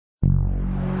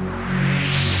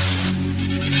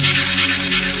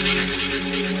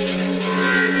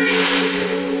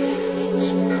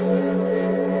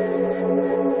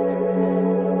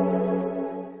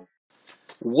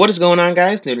What is going on,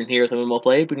 guys? Newton here with MMO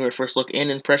Play, bringing your first look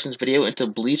and impressions video into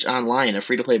Bleach Online, a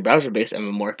free-to-play browser-based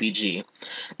MMORPG.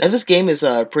 Now, this game is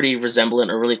pretty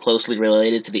resemblant or really closely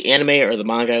related to the anime or the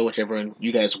manga, whichever one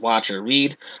you guys watch or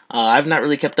read. I've not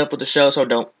really kept up with the show, so I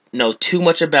don't know too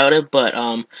much about it, but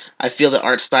I feel the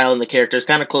art style and the characters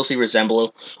kind of closely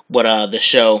resemble what the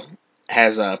show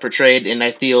has portrayed, and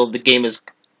I feel the game is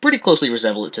pretty closely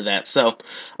resemblant to that. So,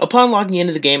 upon logging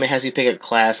into the game, it has you pick a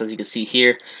class, as you can see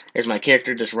here. There's my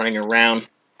character just running around.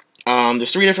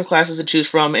 There's 3 different classes to choose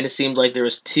from, and it seemed like there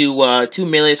was two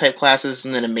melee type classes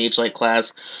and then a mage type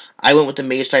class. I went with the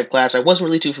mage type class. I wasn't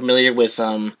really too familiar with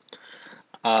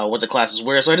what the classes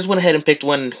were, so I just went ahead and picked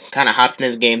one, kind of hopped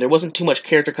into the game. There wasn't too much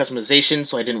character customization,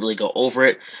 so I didn't really go over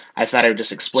it. I thought I would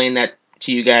just explain that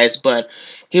to you guys, but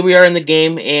here we are in the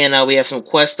game, and we have some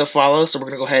quests to follow, so we're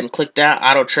going to go ahead and click that,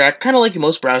 auto track, kind of like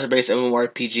most browser-based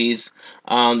MMORPGs.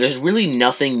 There's really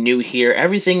nothing new here.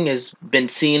 Everything has been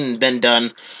seen and been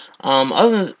done.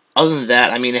 Other than that,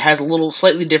 I mean, it has a little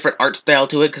slightly different art style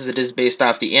to it, because it is based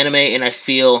off the anime, and I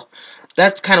feel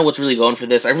that's kind of what's really going for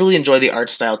this. I really enjoy the art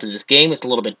style to this game. It's a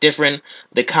little bit different.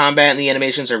 The combat and the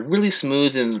animations are really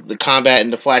smooth, and the combat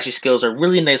and the flashy skills are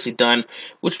really nicely done,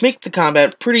 which make the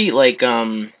combat pretty,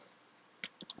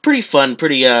 pretty fun,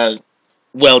 pretty,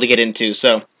 well to get into.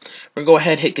 So, we're going to go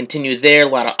ahead and hit continue there. A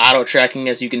lot of auto-tracking,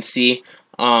 as you can see.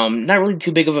 Not really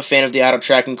too big of a fan of the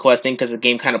auto-tracking questing, because the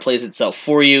game kind of plays itself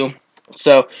for you.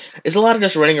 So, it's a lot of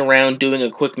just running around, doing a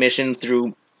quick mission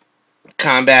through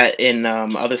combat and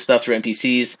other stuff through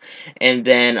NPCs, and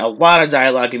then a lot of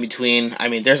dialogue in between. I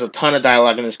mean, there's a ton of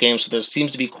dialogue in this game, so there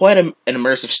seems to be quite an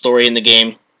immersive story in the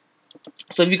game.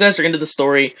 So if you guys are into the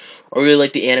story, or really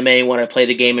like the anime and want to play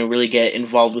the game and really get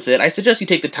involved with it, I suggest you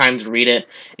take the time to read it.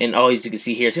 And as you can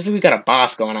see here, it seems like we got a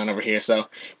boss going on over here, so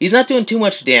he's not doing too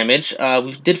much damage.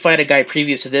 We did fight a guy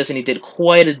previous to this, and he did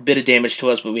quite a bit of damage to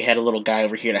us, but we had a little guy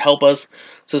over here to help us.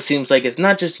 So it seems like it's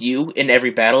not just you in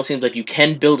every battle. It seems like you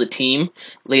can build a team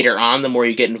later on the more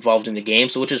you get involved in the game,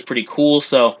 so which is pretty cool.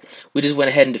 So we just went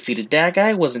ahead and defeated that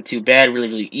guy. Wasn't too bad,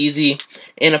 really easy.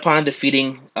 And upon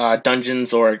defeating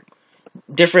dungeons or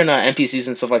different NPCs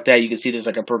and stuff like that, you can see there's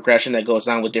like a progression that goes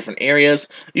on with different areas.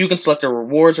 You can select the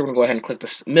rewards, so we're going to go ahead and click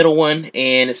this middle one,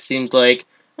 and it seems like,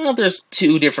 well, there's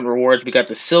 2 different rewards. We got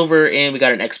the silver, and we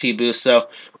got an XP boost, so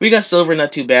we got silver,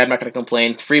 not too bad, I'm not going to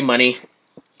complain. Free money,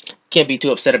 can't be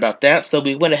too upset about that. So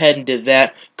we went ahead and did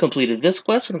that, completed this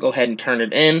quest. We're going to go ahead and turn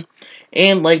it in.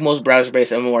 And like most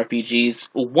browser-based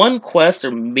MMORPGs, 1 quest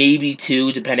or maybe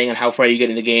 2, depending on how far you get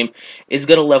in the game, is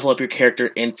going to level up your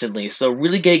character instantly. So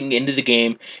really getting into the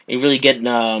game and really getting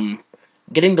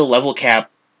the level cap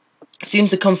seems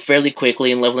to come fairly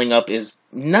quickly, and leveling up is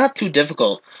not too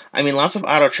difficult. I mean, lots of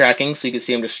auto-tracking, so you can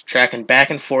see I'm just tracking back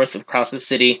and forth across the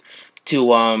city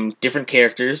to different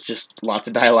characters, just lots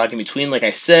of dialogue in between, like I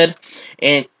said,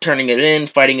 and turning it in,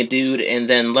 fighting a dude, and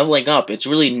then leveling up. It's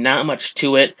really not much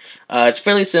to it. It's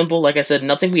fairly simple. Like I said,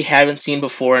 nothing we haven't seen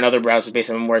before in other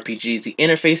browser-based MMORPGs. The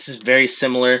interface is very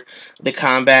similar. The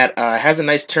combat has a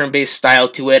nice turn-based style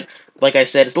to it. Like I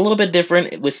said, it's a little bit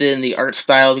different within the art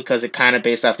style because it's kind of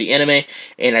based off the anime,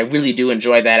 and I really do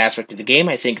enjoy that aspect of the game.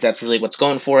 I think that's really what's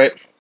going for it.